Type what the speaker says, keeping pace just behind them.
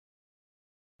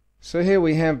So here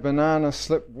we have banana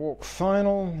slip walk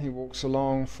final. He walks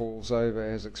along, falls over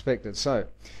as expected. So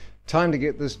time to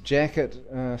get this jacket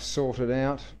sorted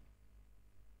out.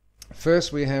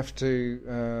 First we have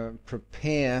to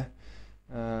prepare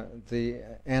the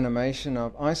animation.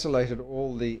 I've isolated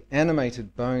all the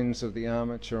animated bones of the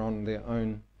armature on their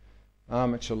own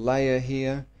armature layer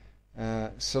here.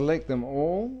 Select them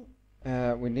all.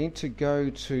 We need to go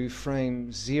to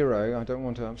frame 0. I don't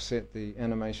want to upset the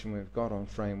animation we've got on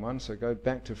frame 1, so go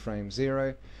back to frame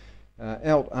 0.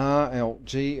 Alt-R,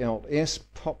 Alt-G, Alt-S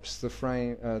pops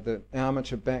the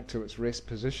armature back to its rest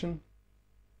position.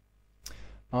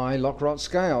 I lock-rot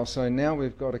scale, so now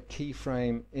we've got a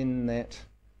keyframe in that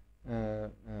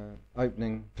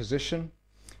opening position.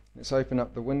 Let's open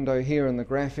up the window here in the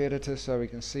graph editor so we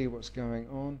can see what's going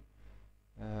on.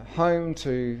 Home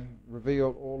to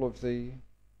reveal all of the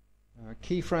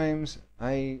keyframes,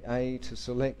 A to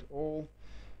select all.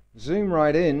 Zoom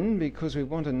right in because we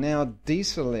want to now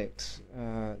deselect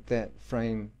that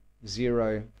frame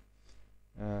 0,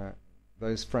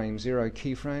 those frame 0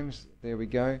 keyframes. There we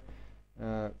go.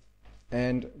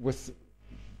 And with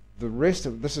the rest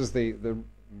of this is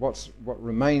what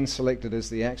remains selected is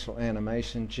the actual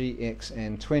animation, G, X,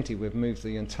 and 20. We've moved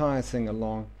the entire thing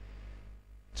along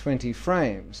 20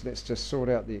 frames. Let's just sort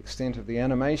out the extent of the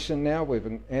animation now.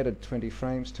 We've added 20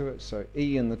 frames to it, so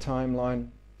E in the timeline,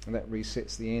 and that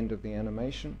resets the end of the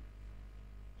animation.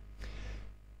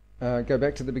 Go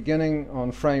back to the beginning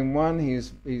on frame 1.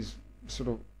 He's sort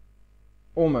of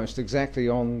almost exactly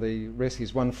on the rest.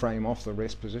 He's 1 frame off the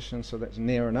rest position, so that's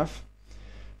near enough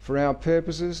for our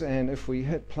purposes. And if we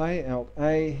hit play,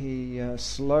 Alt-A, he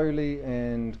slowly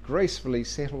and gracefully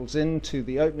settles into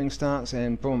the opening starts,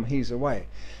 and boom, he's away.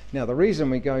 Now the reason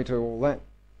we go to all that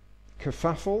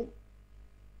kerfuffle,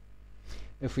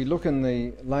 if we look in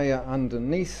the layer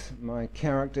underneath my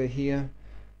character here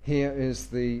is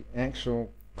the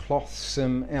actual cloth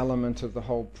sim element of the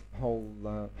whole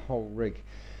rig.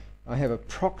 I have a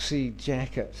proxy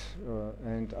jacket,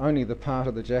 and only the part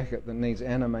of the jacket that needs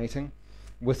animating,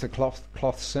 with the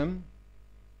cloth sim.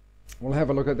 We'll have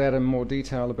a look at that in more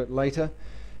detail a bit later.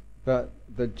 But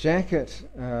the jacket,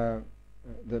 the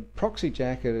proxy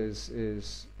jacket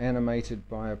is animated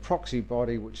by a proxy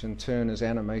body, which in turn is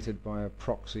animated by a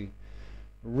proxy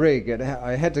rig.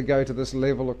 I had to go to this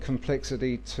level of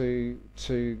complexity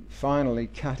to finally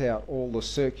cut out all the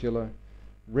circular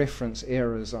reference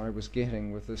errors I was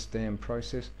getting with this damn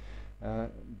process.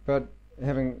 But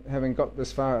having got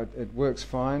this far, it works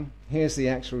fine. Here's the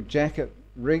actual jacket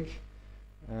rig.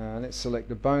 Let's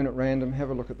select a bone at random.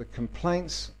 Have a look at the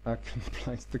complaints.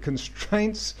 The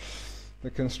constraints. The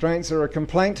constraints are a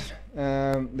complaint.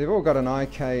 They've all got an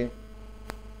IK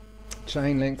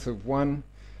chain length of 1,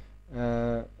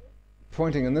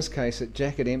 pointing in this case at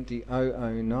jacket empty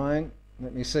 009.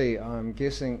 Let me see. I'm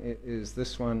guessing it is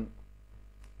this one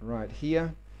right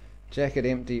here. Jacket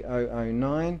empty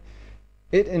 009.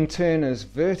 It in turn is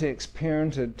vertex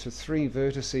parented to 3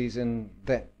 vertices in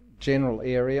that general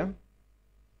area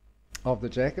of the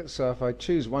jacket. So if I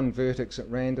choose 1 vertex at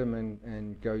random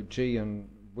and go G and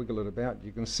wiggle it about,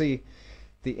 you can see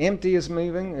the empty is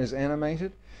moving, is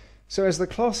animated. So as the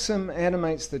cloth sim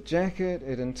animates the jacket,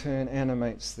 it in turn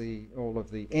animates all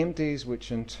of the empties,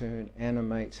 which in turn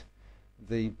animate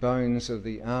the bones of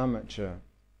the armature.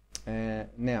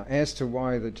 Now, as to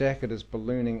why the jacket is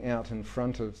ballooning out in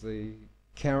front of the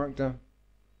character,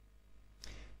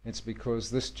 it's because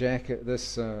this jacket,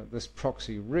 this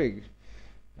proxy rig,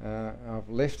 I've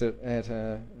left it at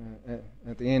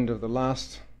the end of the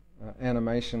last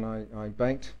animation I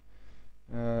baked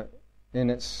in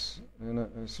a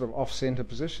sort of off-center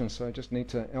position. So I just need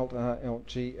to Alt-R,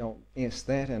 Alt-G, Alt-S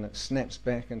that, and it snaps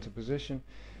back into position.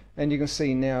 And you can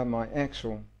see now my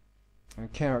actual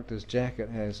character's jacket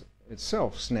has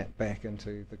itself snapped back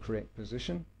into the correct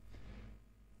position.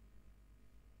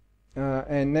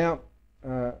 And now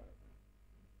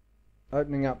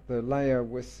opening up the layer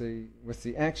with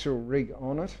the actual rig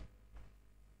on it.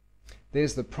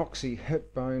 There's the proxy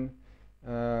hip bone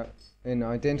in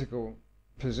identical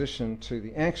position to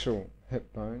the actual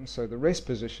hip bone, so the rest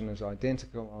position is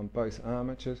identical on both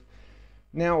armatures.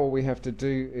 Now all we have to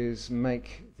do is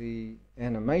make the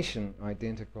animation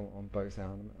identical on both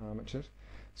armatures.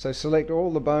 So select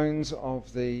all the bones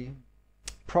of the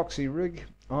proxy rig,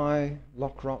 I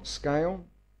lock-rot scale.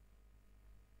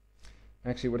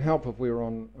 Actually, it would help if we were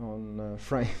on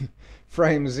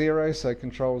frame 0, so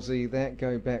Control-Z that,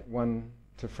 go back 1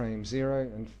 to frame 0,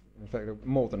 and in fact,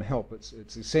 more than help, it's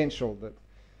essential that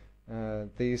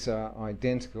these are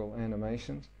identical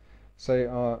animations.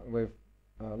 So we've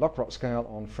lock-rot scale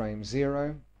on frame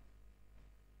 0.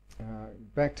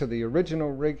 Back to the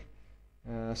original rig,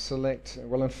 select,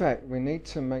 well in fact we need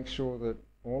to make sure that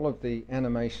all of the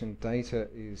animation data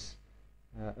is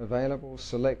available.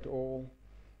 Select all,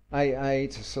 AA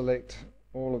to select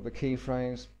all of the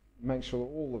keyframes, make sure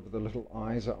all of the little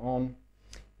eyes are on.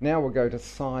 Now we'll go to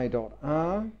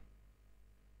thigh.r.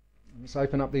 Let's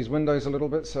open up these windows a little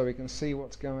bit so we can see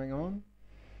what's going on.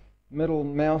 Middle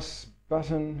mouse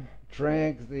button,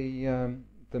 drag the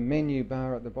menu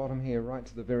bar at the bottom here right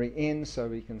to the very end so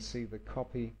we can see the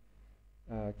copy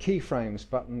keyframes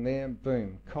button there.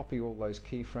 Boom, copy all those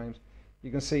keyframes.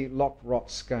 You can see lock rot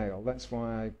scale. That's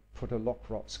why I put a lock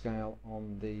rot scale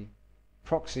on the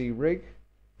proxy rig.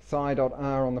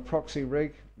 Thigh.r on the proxy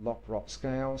rig, lock rot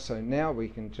scale. So now we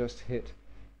can just hit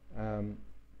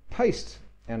paste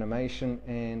animation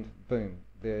and boom,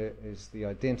 there is the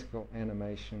identical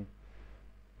animation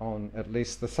on at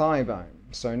least the thigh bone.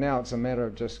 So now it's a matter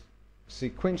of just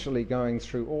sequentially going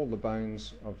through all the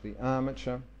bones of the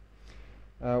armature.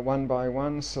 One by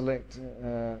one, select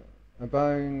a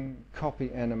bone,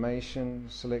 copy animation,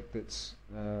 select its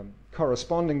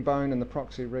corresponding bone in the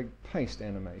proxy rig, paste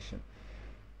animation.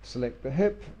 Select the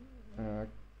hip,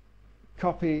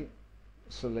 copy,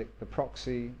 select the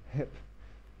proxy, hip,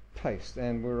 paste,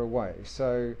 and we're away.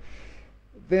 So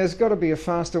there's got to be a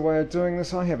faster way of doing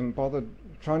this. I haven't bothered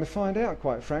trying to find out,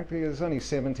 quite frankly. There's only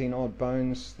 17 odd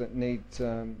bones that need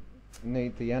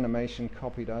the animation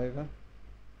copied over,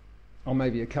 or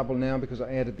maybe a couple now because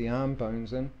I added the arm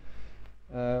bones in.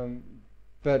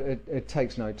 But it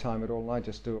takes no time at all. I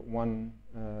just do it one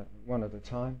at a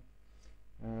time.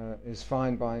 Is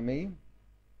fine by me.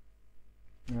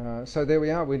 So there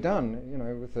we are. We're done. You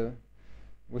know,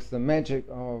 with the magic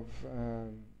of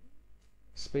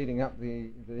speeding up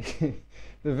the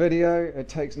the video. It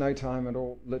takes no time at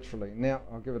all, literally. Now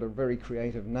I'll give it a very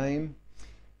creative name: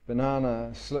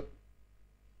 banana slip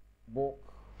walk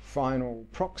final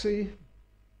proxy.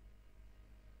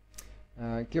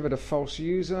 Give it a false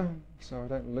user so I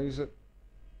don't lose it.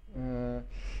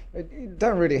 You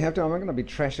don't really have to. I'm going to be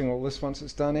trashing all this once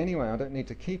it's done anyway. I don't need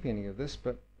to keep any of this,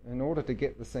 but in order to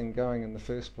get the thing going in the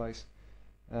first place,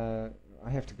 I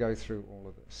have to go through all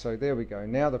of this. So there we go.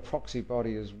 Now the proxy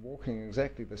body is walking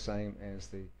exactly the same as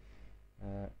the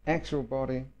actual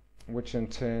body, which in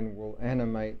turn will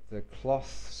animate the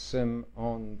cloth sim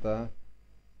on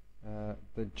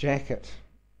the jacket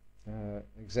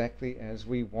exactly as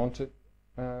we want it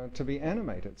to be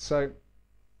animated. So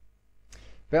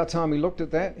about time we looked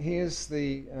at that. Here's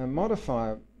the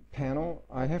modifier panel.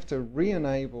 I have to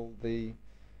re-enable the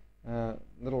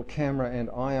little camera and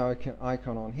eye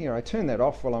icon on here. I turn that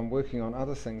off while I'm working on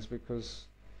other things because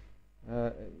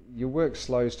your work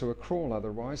slows to a crawl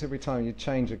otherwise. Every time you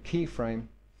change a keyframe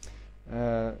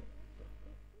or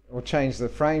change the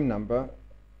frame number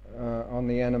on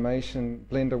the animation,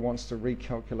 Blender wants to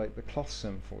recalculate the cloth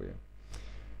sim for you.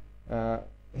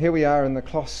 Here we are in the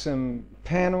cloth sim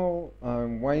panel.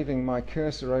 I'm waving my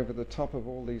cursor over the top of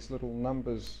all these little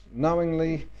numbers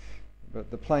knowingly, but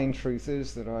the plain truth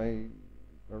is that I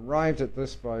arrived at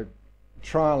this by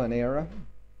trial and error.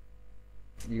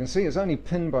 You can see it's only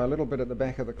pinned by a little bit at the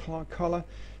back of the collar.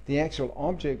 The actual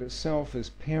object itself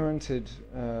is parented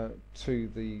to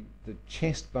the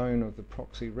chest bone of the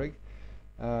proxy rig.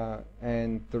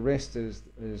 And the rest is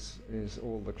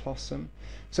all the cloth sim.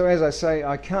 So as I say,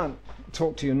 I can't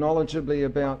talk to you knowledgeably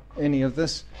about any of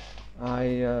this.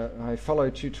 I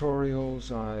followed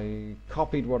tutorials, I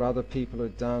copied what other people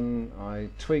had done, I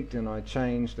tweaked and I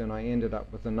changed, and I ended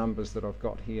up with the numbers that I've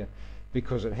got here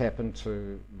because it happened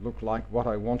to look like what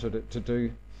I wanted it to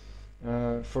do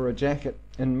for a jacket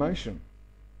in motion.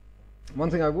 One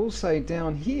thing I will say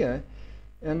down here,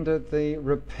 under the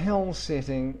repel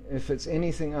setting, if it's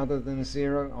anything other than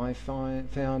 0, I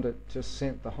found it just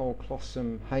sent the whole cloth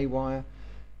sim haywire.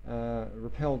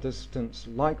 Repel distance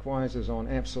likewise is on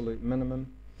absolute minimum.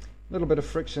 A little bit of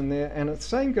friction there, and the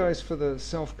same goes for the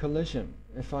self collision.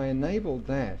 If I enabled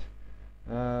that,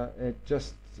 it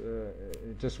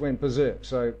just went berserk.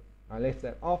 So I left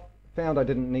that off. Found I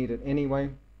didn't need it anyway.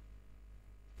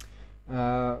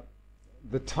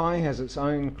 The tie has its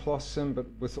own cloth sim, but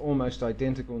with almost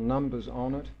identical numbers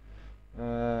on it.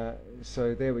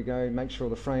 So there we go. Make sure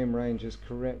the frame range is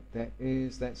correct.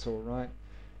 That's all right.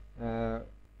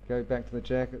 Go back to the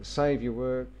jacket, save your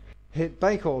work, hit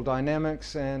Bake All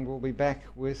Dynamics, and we'll be back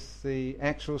with the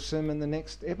actual sim in the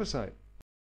next episode.